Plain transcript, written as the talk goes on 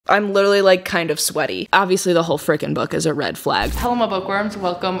I'm literally like kind of sweaty. Obviously the whole freaking book is a red flag. Hello my bookworms,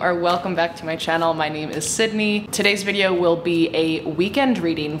 welcome back to my channel. My name is Sydney. Today's video will be a weekend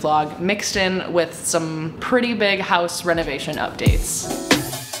reading vlog mixed in with some pretty big house renovation updates.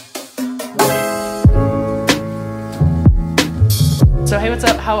 So hey, what's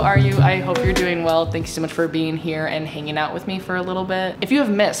up? How are you? I hope you're doing well. Thank you so much for being here and hanging out with me for a little bit. If you have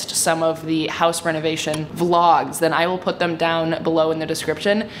missed some of the house renovation vlogs, then I will put them down below in the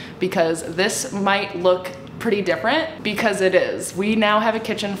description because this might look pretty different because it is. We now have a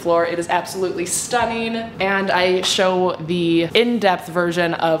kitchen floor. It is absolutely stunning, and I show the in-depth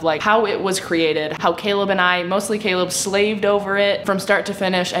version of like how it was created, how Caleb and I, mostly Caleb, slaved over it from start to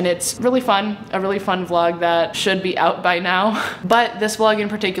finish, and it's really fun, a really fun vlog that should be out by now. But this vlog in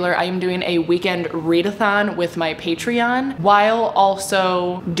particular, I am doing a weekend readathon with my Patreon while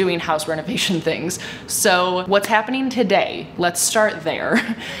also doing house renovation things. So what's happening today, let's start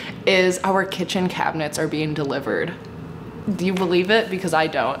there, is our kitchen cabinets are being delivered. Do you believe it? Because I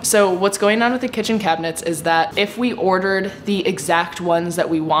don't. So what's going on with the kitchen cabinets is that if we ordered the exact ones that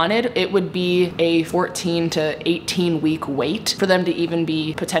we wanted, it would be a 14 to 18 week wait for them to even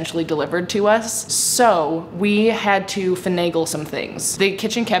be potentially delivered to us. So we had to finagle some things. The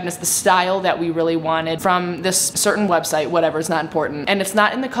kitchen cabinets, the style that we really wanted from this certain website, whatever, it's not important. And it's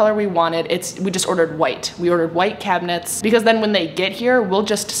not in the color we wanted. We just ordered white. We ordered white cabinets because then when they get here, we'll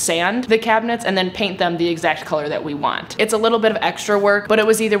just sand the cabinets and then paint them the exact color that we want. It's a little bit of extra work, but it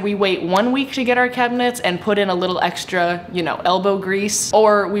was either we wait 1 week to get our cabinets and put in a little extra, you know, elbow grease,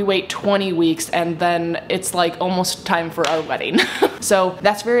 or we wait 20 weeks and then it's like almost time for our wedding. So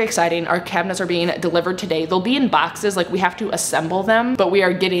that's very exciting. Our cabinets are being delivered today. They'll be in boxes, like we have to assemble them, but we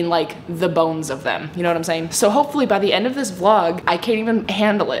are getting like the bones of them. You know what I'm saying? So hopefully by the end of this vlog, I can't even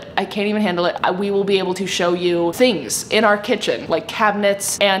handle it. I can't even handle it. We will be able to show you things in our kitchen, like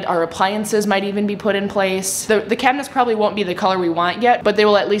cabinets, and our appliances might even be put in place. The cabinets probably won't be the color we want yet, but they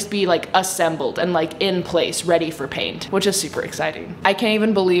will at least be like assembled and like in place, ready for paint, which is super exciting. I can't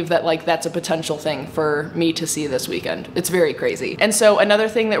even believe that like that's a potential thing for me to see this weekend. It's very crazy. And so another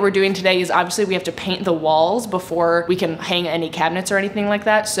thing that we're doing today is obviously we have to paint the walls before we can hang any cabinets or anything like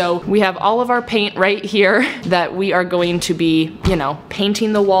that. So we have all of our paint right here that we are going to be, you know,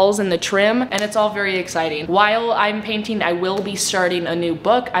 painting the walls and the trim, and it's all very exciting. While I'm painting, I will be starting a new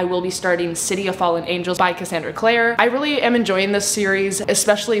book. I will be starting City of Fallen Angels by Cassandra Clare. I really am enjoying this series,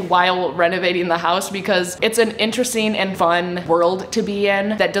 especially while renovating the house, because it's an interesting and fun world to be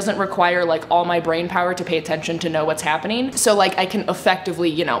in that doesn't require like all my brain power to pay attention to know what's happening. So like I can effectively,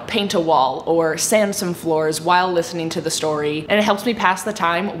 you know, paint a wall or sand some floors while listening to the story, and it helps me pass the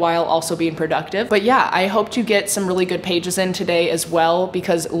time while also being productive. But yeah, I hope to get some really good pages in today as well,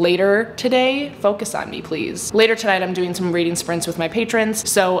 because later today, focus on me please. Later tonight I'm doing some reading sprints with my patrons,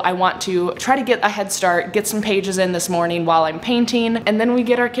 so I want to try to get a head start, get some pages in this morning while I'm painting, and then we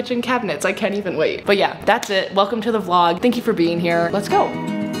get our kitchen cabinets. I can't even wait. But yeah, that's it. Welcome to the vlog. Thank you for being here. Let's go.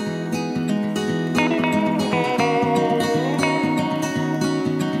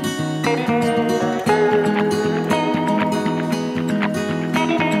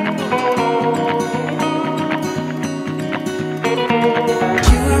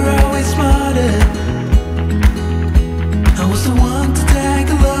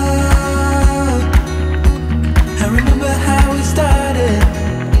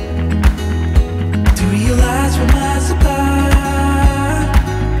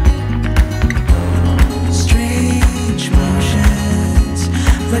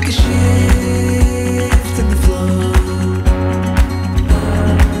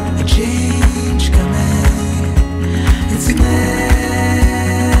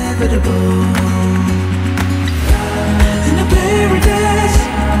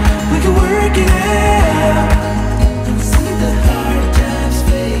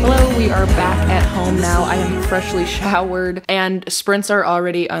 Freshly showered, and sprints are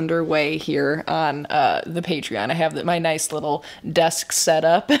already underway here on the Patreon. I have my nice little desk set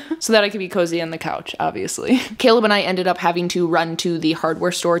up so that I can be cozy on the couch, obviously. Caleb and I ended up having to run to the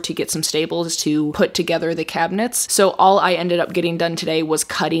hardware store to get some staples to put together the cabinets. So all I ended up getting done today was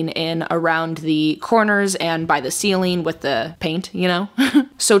cutting in around the corners and by the ceiling with the paint, you know?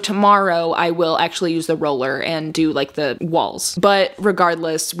 So tomorrow I will actually use the roller and do like the walls. But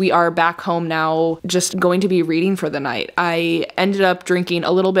regardless, we are back home now, just going to be be reading for the night. I ended up drinking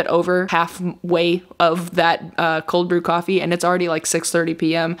a little bit over halfway of that cold brew coffee, and it's already like 6:30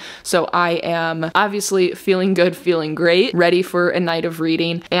 p.m. So I am obviously feeling good, feeling great, ready for a night of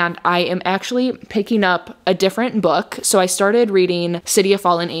reading. And I am actually picking up a different book. So I started reading City of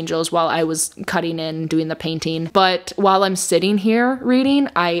Fallen Angels while I was cutting in, doing the painting. But while I'm sitting here reading,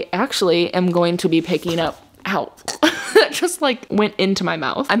 I actually am going to be picking up, ow, that just like went into my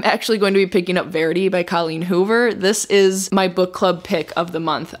mouth. I'm actually going to be picking up Verity by Colleen Hoover. This is my book club pick of the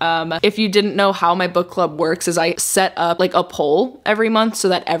month. If you didn't know how my book club works, is I set up like a poll every month so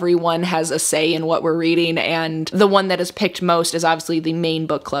that everyone has a say in what we're reading, and the one that is picked most is obviously the main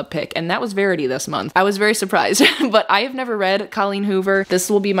book club pick, and that was Verity this month. I was very surprised, but I have never read Colleen Hoover. This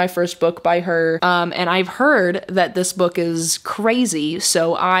will be my first book by her, and I've heard that this book is crazy,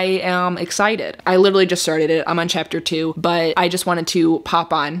 so I am excited. I literally just started it. I'm on chapter 2, but I just wanted to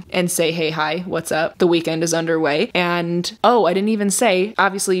pop on and say, hey, hi, what's up? The weekend is underway. And oh, I didn't even say,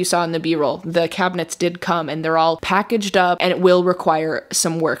 obviously you saw in the B-roll, the cabinets did come and they're all packaged up, and it will require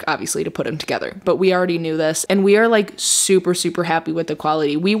some work, obviously, to put them together. But we already knew this, and we are like super, super happy with the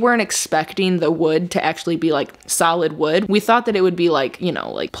quality. We weren't expecting the wood to actually be like solid wood. We thought that it would be like, you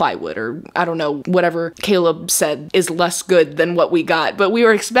know, like plywood, or I don't know, whatever Caleb said is less good than what we got, but we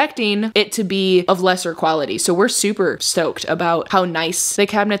were expecting it to be of lesser quality. So we're super stoked about how nice the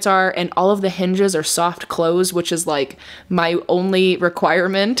cabinets are, and all of the hinges are soft close, which is like my only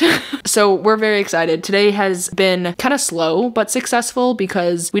requirement. So we're very excited. Today has been kind of slow but successful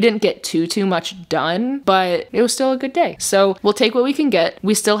because we didn't get too much done, but it was still a good day. So we'll take what we can get.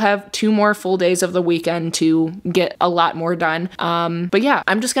 We still have 2 more full days of the weekend to get a lot more done. But yeah,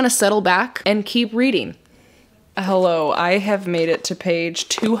 I'm just gonna settle back and keep reading. Hello, I have made it to page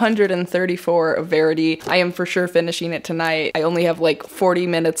 234 of Verity. I am for sure finishing it tonight. I only have like 40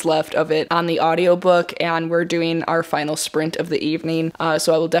 minutes left of it on the audiobook, and we're doing our final sprint of the evening.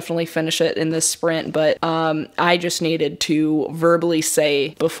 So I will definitely finish it in this sprint, but I just needed to verbally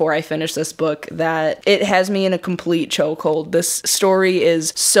say before I finish this book that it has me in a complete chokehold. This story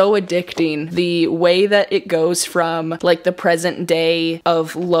is so addicting. The way that it goes from like the present day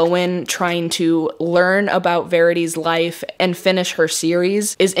of Lowen trying to learn about Verity's life and finish her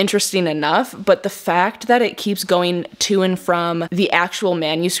series is interesting enough, but the fact that it keeps going to and from the actual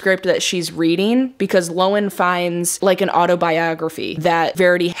manuscript that she's reading, because Lowen finds like an autobiography that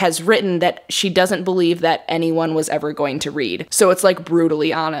Verity has written that she doesn't believe that anyone was ever going to read. So it's like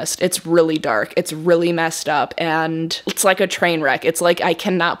brutally honest. It's really dark. It's really messed up, and it's like a train wreck. It's like I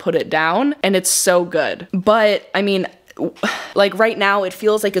cannot put it down, and it's so good. But I mean, like right now it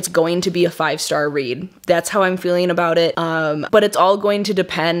feels like it's going to be a 5-star read. That's how I'm feeling about it. But it's all going to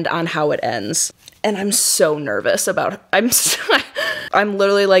depend on how it ends. And I'm so nervous about it. I'm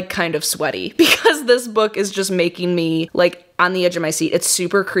literally like kind of sweaty because this book is just making me like on the edge of my seat. It's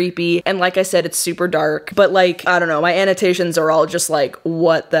super creepy, and like I said, it's super dark, but like, I don't know, my annotations are all just like,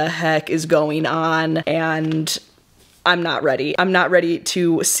 what the heck is going on? And I'm not ready. I'm not ready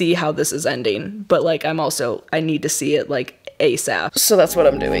to see how this is ending, but like I need to see it like ASAP. So that's what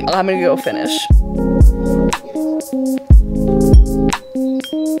I'm doing. I'm gonna go finish.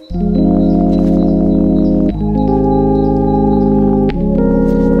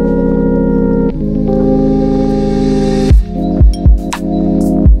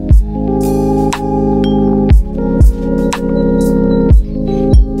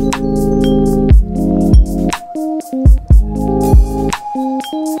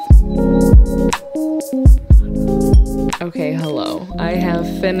 Okay, hello. I have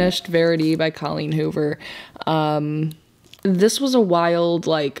finished Verity by Colleen Hoover. This was a wild,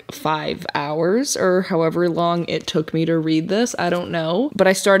 like, 5 hours or however long it took me to read this. I don't know. But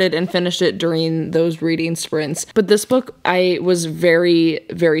I started and finished it during those reading sprints. But this book, I was very,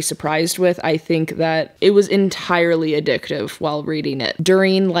 very surprised with. I think that it was entirely addictive while reading it.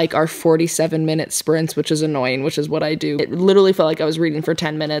 During, like, our 47-minute sprints, which is annoying, which is what I do, it literally felt like I was reading for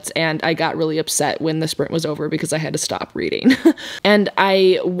 10 minutes, and I got really upset when the sprint was over because I had to stop reading. And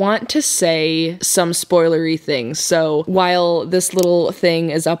I want to say some spoilery things. So while this little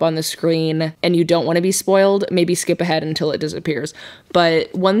thing is up on the screen and you don't want to be spoiled, maybe skip ahead until it disappears.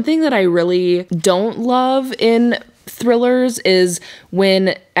 But one thing that I really don't love in thrillers is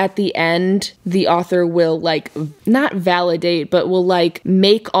when at the end the author will like not validate, but will like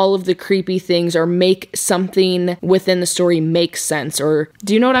make all of the creepy things or make something within the story make sense. Or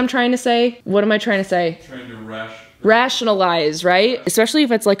do you know what I'm trying to say? What am I trying to say? Trying to rationalize, right? Especially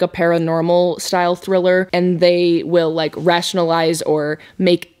if it's like a paranormal style thriller and they will like rationalize or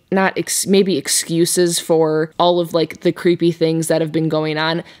make maybe excuses for all of like the creepy things that have been going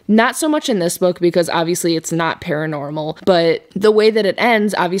on. Not so much in this book because obviously it's not paranormal, but the way that it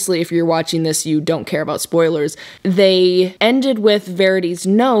ends, obviously if you're watching this, you don't care about spoilers. They ended with Verity's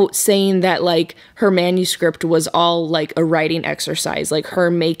note saying that like her manuscript was all like a writing exercise, like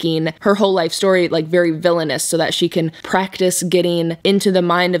her making her whole life story like very villainous so that she can practice getting into the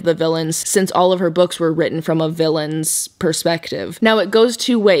mind of the villains, since all of her books were written from a villain's perspective. Now it goes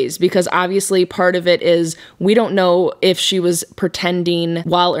two ways because obviously part of it is we don't know if she was pretending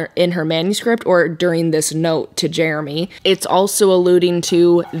while in her manuscript or during this note to Jeremy. It's also alluding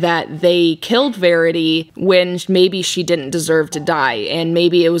to that they killed Verity when maybe she didn't deserve to die and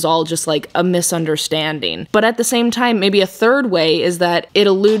maybe it was all just like a misunderstanding. But at the same time, maybe a third way is that it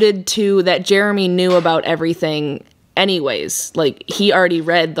alluded to that Jeremy knew about everything anyways. Like he already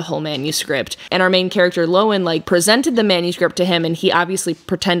read the whole manuscript and our main character Lowen like presented the manuscript to him and he obviously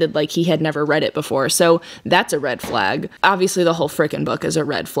pretended like he had never read it before. So that's a red flag. Obviously the whole frickin' book is a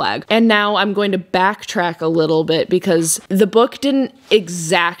red flag. And now I'm going to backtrack a little bit because the book didn't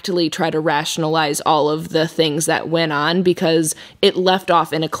exactly try to rationalize all of the things that went on because it left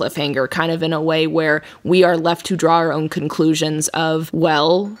off in a cliffhanger, kind of in a way where we are left to draw our own conclusions of,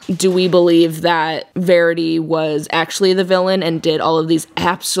 well, do we believe that Verity was actually the villain and did all of these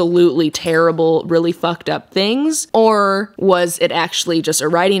absolutely terrible, really fucked up things? Or was it actually just a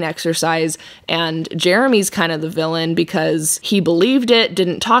writing exercise and Jeremy's kind of the villain because he believed it,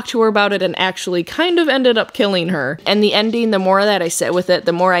 didn't talk to her about it, and actually kind of ended up killing her? And the ending, the more that I sit with it,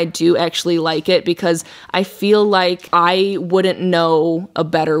 the more I do actually like it because I feel like I wouldn't know a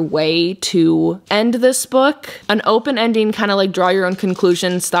better way to end this book. An open ending, kind of like draw your own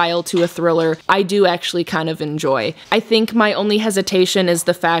conclusion style to a thriller, I do actually kind of enjoy. I think my only hesitation is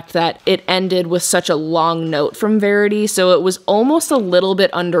the fact that it ended with such a long note from Verity, so it was almost a little bit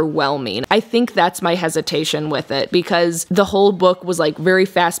underwhelming. I think that's my hesitation with it because the whole book was like very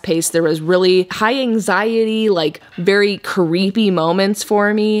fast paced. There was really high anxiety, like very creepy moments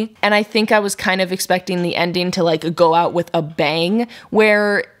for me. And I think I was kind of expecting the ending to like go out with a bang,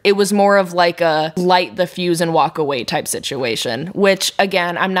 where it was more of like a light the fuse and walk away type situation, which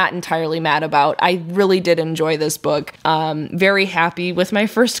again, I'm not entirely mad about. I really did enjoy this book. Very happy with my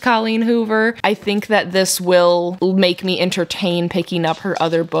first Colleen Hoover. I think that this will make me entertain picking up her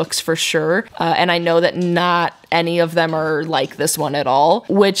other books for sure. And I know that not any of them are like this one at all,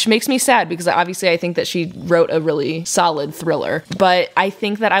 which makes me sad because obviously I think that she wrote a really solid thriller. But I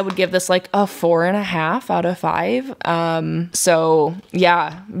think that I would give this like a 4.5 out of 5. So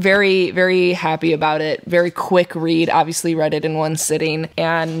yeah, very, very happy about it. Very quick read, obviously read it in one sitting,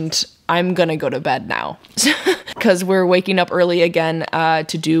 and I'm gonna go to bed now because we're waking up early again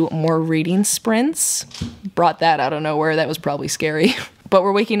to do more reading sprints. Brought that out of nowhere. That was probably scary. But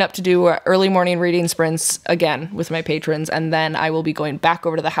we're waking up to do early morning reading sprints again with my patrons, and then I will be going back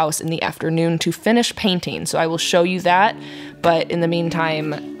over to the house in the afternoon to finish painting. So I will show you that, but in the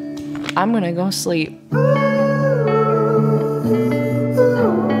meantime, I'm gonna go sleep.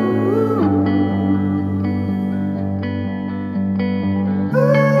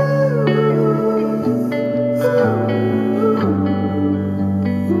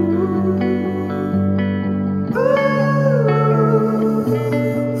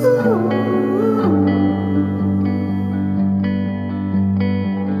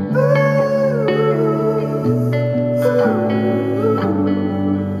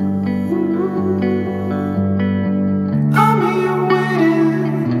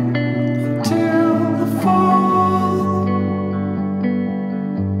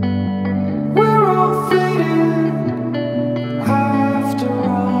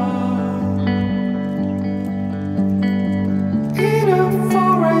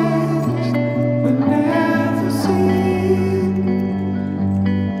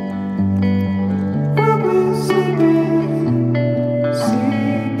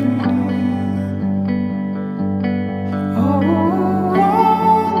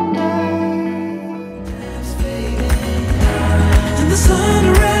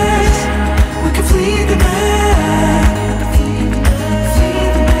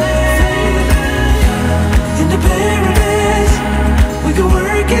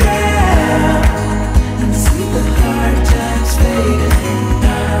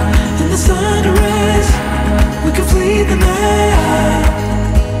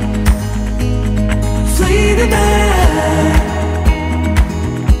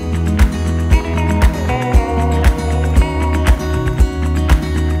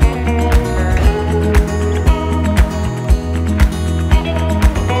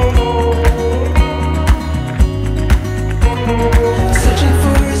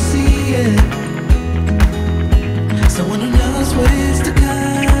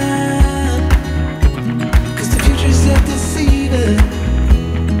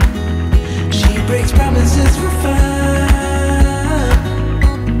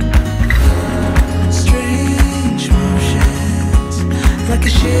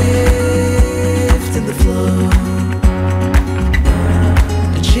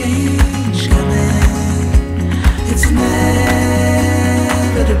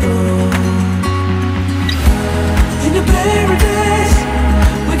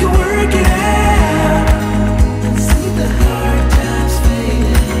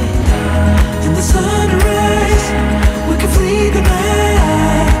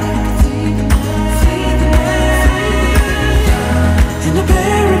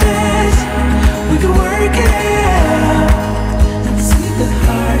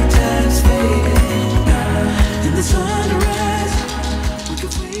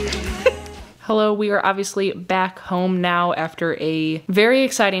 Hello, we are obviously back home now after a very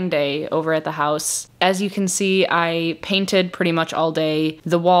exciting day over at the house. As you can see, I painted pretty much all day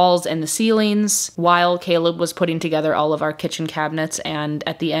the walls and the ceilings while Caleb was putting together all of our kitchen cabinets, and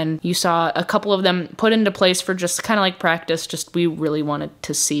at the end you saw a couple of them put into place for just kind of like practice, just we really wanted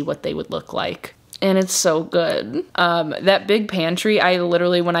to see what they would look like. And it's so good. That big pantry, I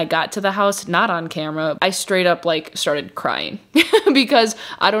literally, when I got to the house, not on camera, I straight up like started crying because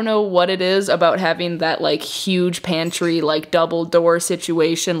I don't know what it is about having that like huge pantry, like double door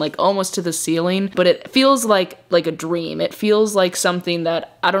situation, like almost to the ceiling, but it feels like a dream. It feels like something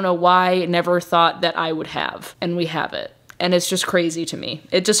that I don't know why I never thought that I would have, and we have it. And it's just crazy to me.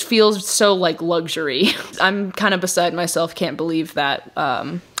 It just feels so like luxury. I'm kind of beside myself, can't believe that,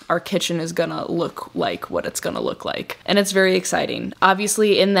 our kitchen is gonna look like what it's gonna look like. And it's very exciting.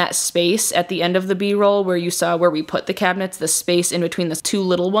 Obviously in that space at the end of the B-roll where you saw where we put the cabinets, the space in between the two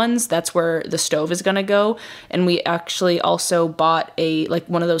little ones, that's where the stove is gonna go. And we actually also bought like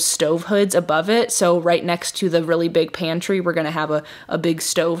one of those stove hoods above it. So right next to the really big pantry, we're gonna have a big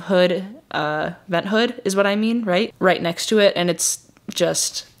stove hood, vent hood is what I mean, right? Right next to it. And it's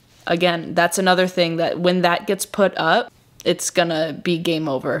just, again, that's another thing that when that gets put up, it's gonna be game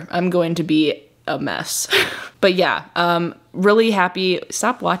over. I'm going to be a mess. But yeah, really happy.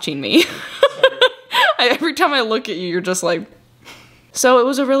 Stop watching me. Every time I look at you, you're just like... So it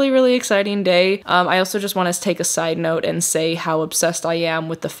was a really, really exciting day. I also just want to take a side note and say how obsessed I am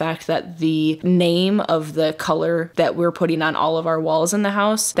with the fact that the name of the color that we're putting on all of our walls in the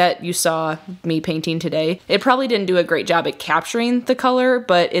house that you saw me painting today, it probably didn't do a great job at capturing the color,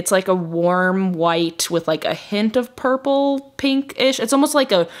 but it's like a warm white with like a hint of purple pinkish. It's almost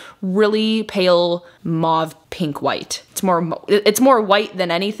like a really pale mauve pink white. It's more white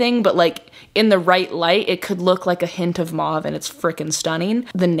than anything, but like in the right light, it could look like a hint of mauve, and it's freaking stunning.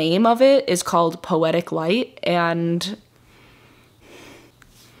 The name of it is called Poetic Light, and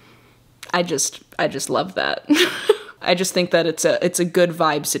I just love that. I just think that it's a good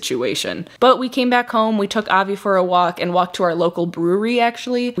vibe situation. But we came back home, we took Avi for a walk and walked to our local brewery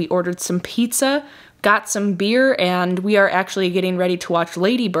actually. We ordered some pizza, got some beer, and we are actually getting ready to watch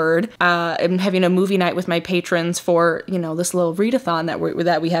Lady Bird. I'm having a movie night with my patrons for, you know, this little readathon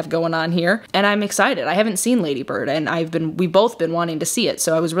that we have going on here, and I'm excited. I haven't seen Lady Bird, and we've both been wanting to see it,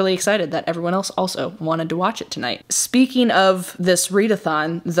 so I was really excited that everyone else also wanted to watch it tonight. Speaking of this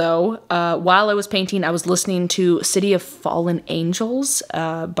readathon, though, while I was painting, I was listening to City of Fallen Angels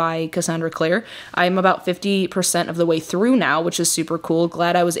by Cassandra Clare. I'm about 50% of the way through now, which is super cool.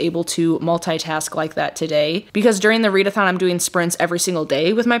 Glad I was able to multitask like that today, because during the readathon I'm doing sprints every single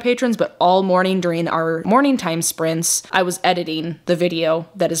day with my patrons, but all morning during our morning time sprints I was editing the video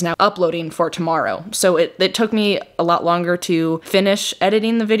that is now uploading for tomorrow. So it took me a lot longer to finish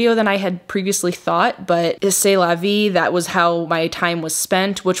editing the video than I had previously thought, but c'est la vie, that was how my time was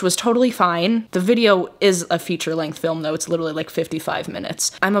spent, which was totally fine. The video is a feature-length film though, it's literally like 55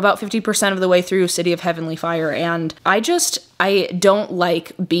 minutes. I'm about 50% of the way through City of Heavenly Fire, and I don't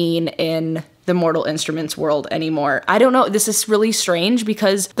like being in the Mortal Instruments world anymore. I don't know, this is really strange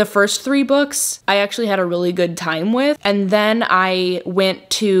because the first 3 books I actually had a really good time with, and then I went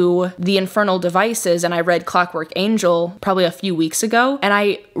to the Infernal Devices and I read Clockwork Angel probably a few weeks ago, and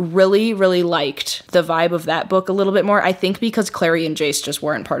I really, really liked the vibe of that book a little bit more, I think because Clary and Jace just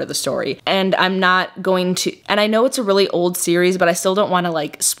weren't part of the story. And I'm not going to, and I know it's a really old series, but I still don't want to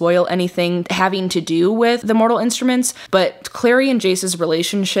like spoil anything having to do with the Mortal Instruments, but Clary and Jace's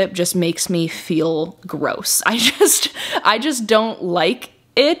relationship just makes me feel gross. I just don't like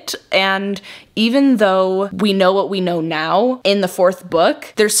it, and even though we know what we know now in the 4th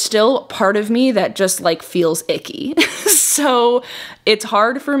book, there's still part of me that just like feels icky. So it's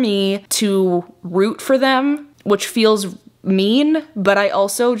hard for me to root for them, which feels mean, but I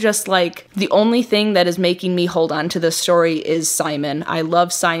also just like, the only thing that is making me hold on to this story is Simon. I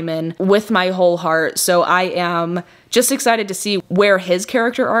love Simon with my whole heart, so I am just excited to see where his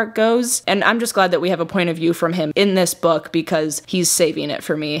character arc goes, and I'm just glad that we have a point of view from him in this book because he's saving it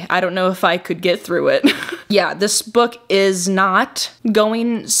for me. I don't know if I could get through it. Yeah, this book is not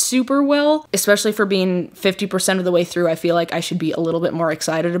going super well, especially for being 50% of the way through. I feel like I should be a little bit more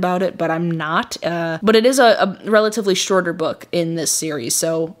excited about it, but I'm not. But it is a relatively shorter book in this series,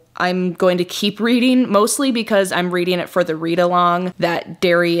 so I'm going to keep reading, mostly because I'm reading it for the read-along that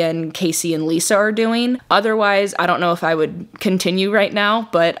Daryan, Casey, and Lisa are doing. Otherwise, I don't know if I would continue right now,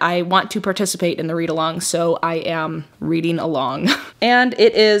 but I want to participate in the read-along, so I am reading along. And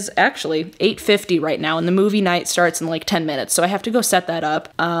it is actually 8:50 right now, and the movie night starts in like 10 minutes, so I have to go set that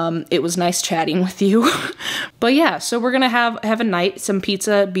up. It was nice chatting with you. But yeah, so we're gonna have a night, some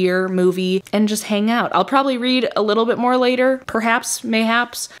pizza, beer, movie, and just hang out. I'll probably read a little bit more later, perhaps,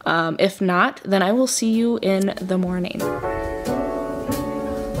 mayhaps. If not, then I will see you in the morning.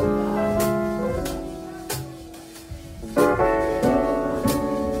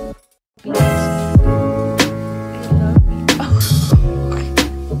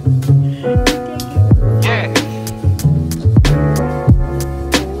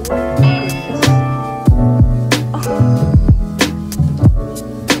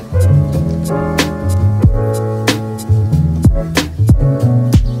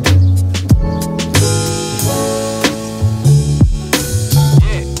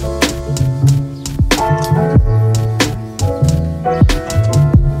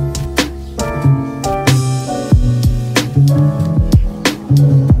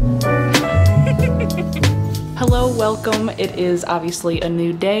 Welcome. It is obviously a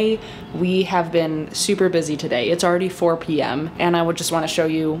new day. We have been super busy today. It's already 4 p.m. and I would just want to show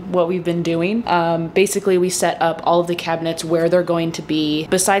you what we've been doing. Basically, we set up all of the cabinets where they're going to be.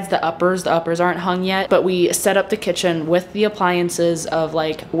 Besides the uppers aren't hung yet, but we set up the kitchen with the appliances of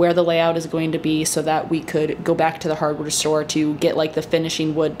like where the layout is going to be so that we could go back to the hardware store to get like the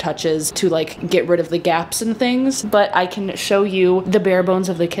finishing wood touches to like get rid of the gaps and things. But I can show you the bare bones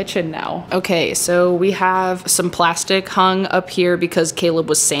of the kitchen now. Okay, so we have some plastic hung up here because Caleb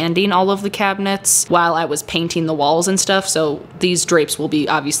was sanding all of the cabinets while I was painting the walls and stuff, so these drapes will be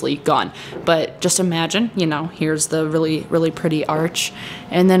obviously gone. But just imagine, you know, here's the really pretty arch,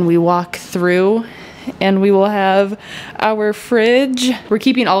 and then we walk through and we will have our fridge. We're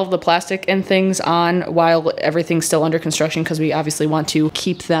keeping all of the plastic and things on while everything's still under construction because we obviously want to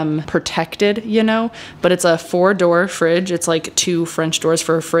keep them protected, you know, but it's a 4-door fridge. It's like 2 French doors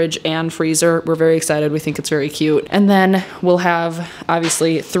for a fridge and freezer. We're very excited. We think it's very cute. And then we'll have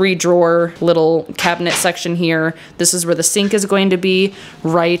obviously 3-drawer little cabinet section here. This is where the sink is going to be,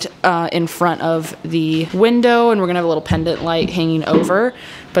 right in front of the window, and we're gonna have a little pendant light hanging over.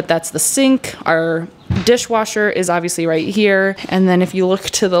 But that's the sink. Our dishwasher is obviously right here. And then if you look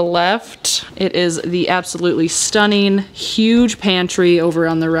to the left, it is the absolutely stunning, huge pantry over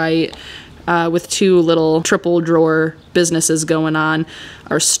on the right with 2 little triple drawer businesses going on.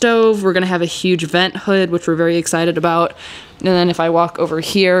 Our stove, we're gonna have a huge vent hood, which we're very excited about. And then if I walk over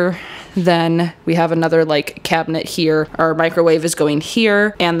here, then we have another like cabinet here. Our microwave is going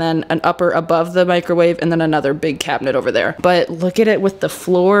here, and then an upper above the microwave, and then another big cabinet over there. But look at it with the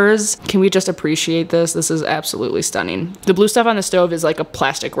floors. Can we just appreciate this? This is absolutely stunning. The blue stuff on the stove is like a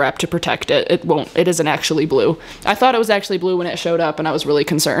plastic wrap to protect it. It isn't actually blue. I thought it was actually blue when it showed up and I was really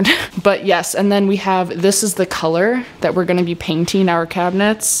concerned. But yes, and then we have, this is the color that we're gonna be painting our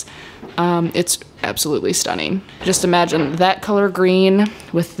cabinets. It's absolutely stunning. Just imagine that color green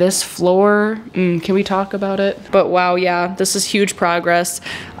with this floor. Can we talk about it? But wow, yeah, this is huge progress.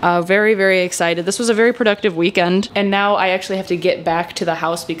 Very excited. This was a very productive weekend, and now I actually have to get back to the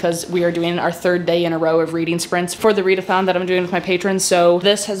house because we are doing our 3rd day in a row of reading sprints for the readathon that I'm doing with my patrons. So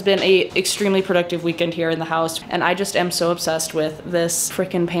this has been a extremely productive weekend here in the house, and I just am so obsessed with this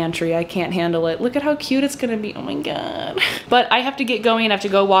freaking pantry. I can't handle it. Look at how cute it's gonna be. Oh my god. But I have to get going. I have to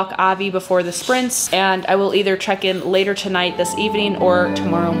go walk Avi before the sprints, and I will either check in later tonight, this evening, or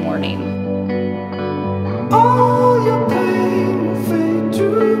tomorrow morning. All your pain will fade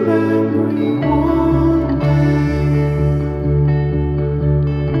to memory one day.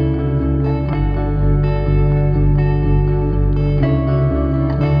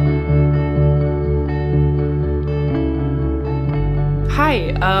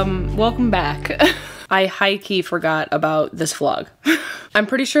 Hi, welcome back. I high-key forgot about this vlog. I'm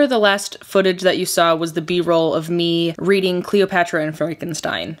pretty sure the last footage that you saw was the B-roll of me reading Cleopatra and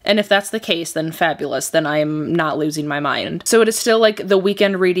Frankenstein. And if that's the case, then fabulous, then I'm not losing my mind. So it is still like the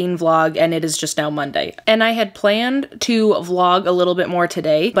weekend reading vlog, and it is just now Monday. And I had planned to vlog a little bit more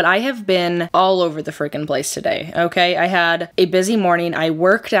today, but I have been all over the freaking place today, okay? I had a busy morning, I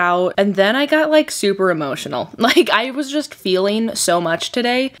worked out, and then I got like super emotional. Like I was just feeling so much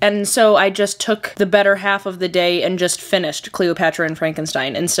today, and so I just took the better half of the day and just finished Cleopatra and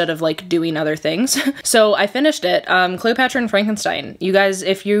Frankenstein instead of like doing other things. So I finished it. Cleopatra and Frankenstein. You guys,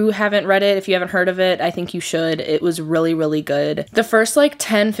 if you haven't read it, if you haven't heard of it, I think you should. It was really, really good. The first like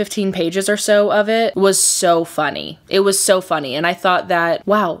 10, 15 pages or so of it was so funny. It was so funny. And I thought that,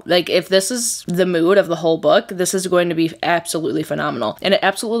 wow, like if this is the mood of the whole book, this is going to be absolutely phenomenal. And it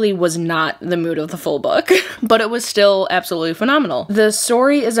absolutely was not the mood of the full book, but it was still absolutely phenomenal. The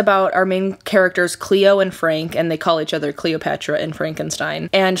story is about our main characters, Cleo and Frank, and they call each other Cleopatra and Frankenstein.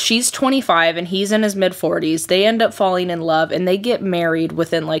 And she's 25 and he's in his mid 40s. They end up falling in love and they get married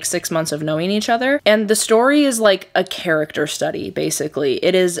within like 6 months of knowing each other. And the story is like a character study, basically.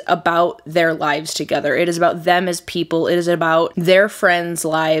 It is about their lives together. It is about them as people. It is about their friends'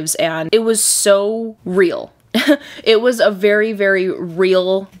 lives. And it was so real. It was a very, very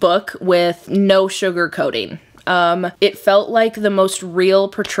real book with no sugarcoating. It felt like the most real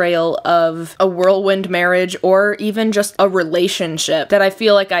portrayal of a whirlwind marriage or even just a relationship that I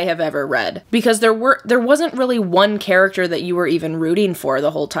feel like I have ever read. Because there wasn't really one character that you were even rooting for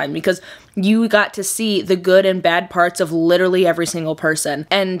the whole time, because you got to see the good and bad parts of literally every single person.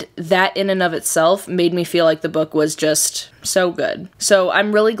 And that in and of itself made me feel like the book was just so good. So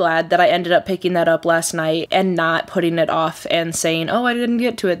I'm really glad that I ended up picking that up last night and not putting it off and saying, oh, I didn't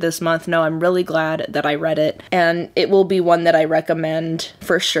get to it this month. No, I'm really glad that I read it. And it will be one that I recommend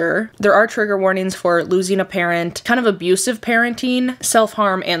for sure. There are trigger warnings for losing a parent, kind of abusive parenting,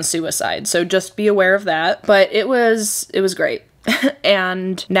 self-harm, and suicide. So just be aware of that. But it was great.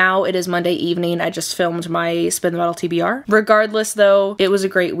 And now it is Monday evening. I just filmed my Spin the Bottle TBR. Regardless though, it was a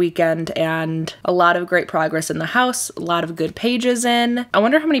great weekend and a lot of great progress in the house, a lot of good pages in. I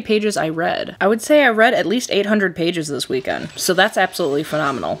wonder how many pages I read. I would say I read at least 800 pages this weekend. So that's absolutely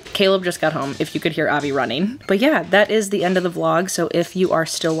phenomenal. Caleb just got home, if you could hear Avi running. But yeah, that is the end of the vlog. So if you are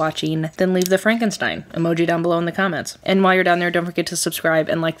still watching, then leave the Frankenstein emoji down below in the comments. And while you're down there, don't forget to subscribe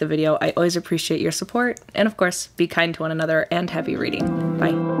and like the video. I always appreciate your support. And of course, be kind to one another and happy reading.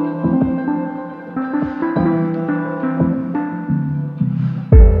 Bye.